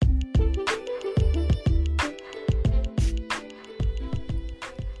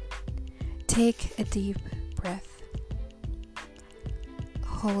Take a deep breath.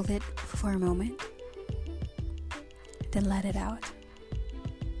 Hold it for a moment. Then let it out.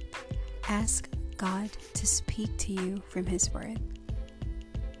 Ask God to speak to you from His Word.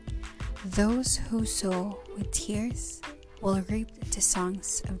 Those who sow with tears will reap the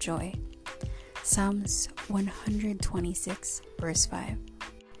songs of joy. Psalms 126 verse 5.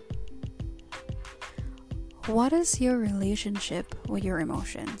 What is your relationship with your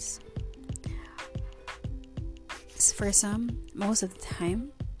emotions? For some, most of the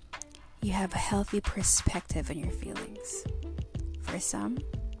time, you have a healthy perspective on your feelings. For some,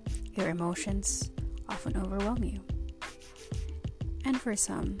 your emotions often overwhelm you. And for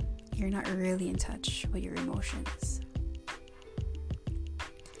some, you're not really in touch with your emotions.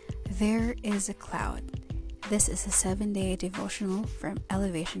 There is a cloud. This is a 7-day devotional from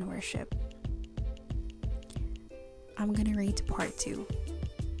Elevation Worship. I'm going to read part 2.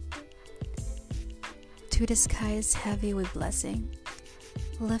 To the skies heavy with blessing,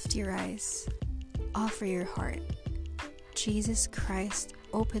 lift your eyes, offer your heart. Jesus Christ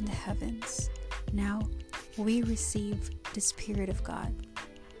opened the heavens. Now we receive the Spirit of God.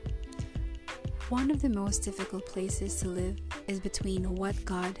 One of the most difficult places to live is between what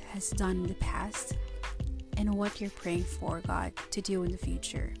God has done in the past and what you're praying for God to do in the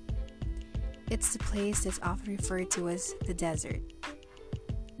future. It's the place that's often referred to as the desert,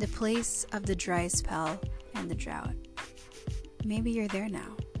 the place of the dry spell and the drought. Maybe you're there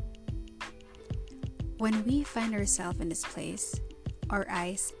now. When we find ourselves in this place, our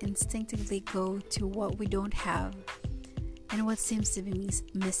eyes instinctively go to what we don't have and what seems to be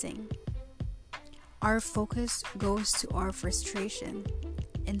missing. Our focus goes to our frustration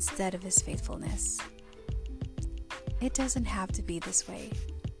instead of His faithfulness. It doesn't have to be this way.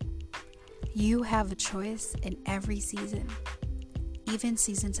 You have a choice in every season, even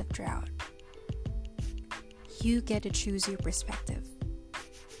seasons of drought. You get to choose your perspective.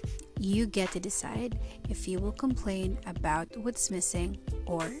 You get to decide if you will complain about what's missing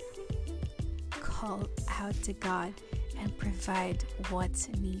or call out to God and provide what's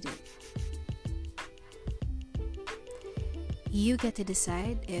needed. You get to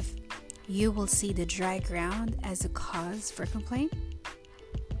decide if you will see the dry ground as a cause for complaint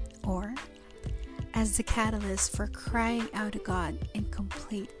or as the catalyst for crying out to God in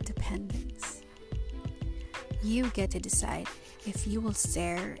complete dependence. You get to decide if you will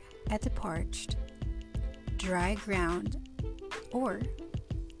stare at the parched, dry ground or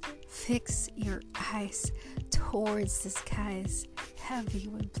fix your eyes towards the skies heavy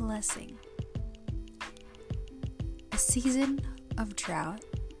with blessing. A season of drought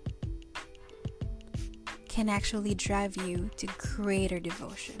can actually drive you to greater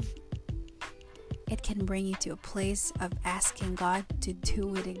devotion. It can bring you to a place of asking God to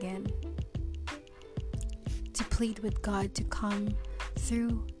do it again, to plead with God to come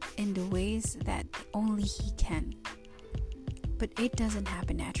through in the ways that only He can. But it doesn't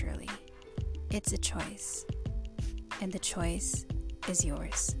happen naturally. It's a choice, and the choice is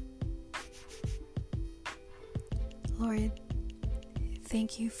yours. Lord,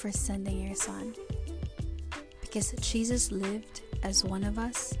 thank you for sending your Son. Because Jesus lived as one of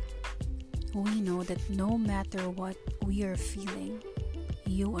us, we know that no matter what we are feeling,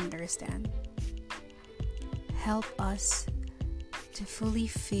 you understand. Help us to fully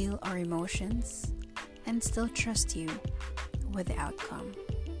feel our emotions and still trust you with the outcome.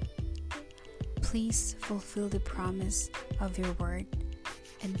 Please fulfill the promise of your word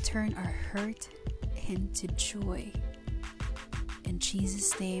and turn our hurt into joy. In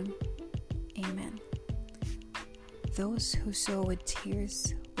Jesus' name, amen. Those who sow with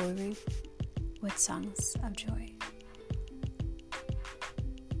tears will reap with songs of joy.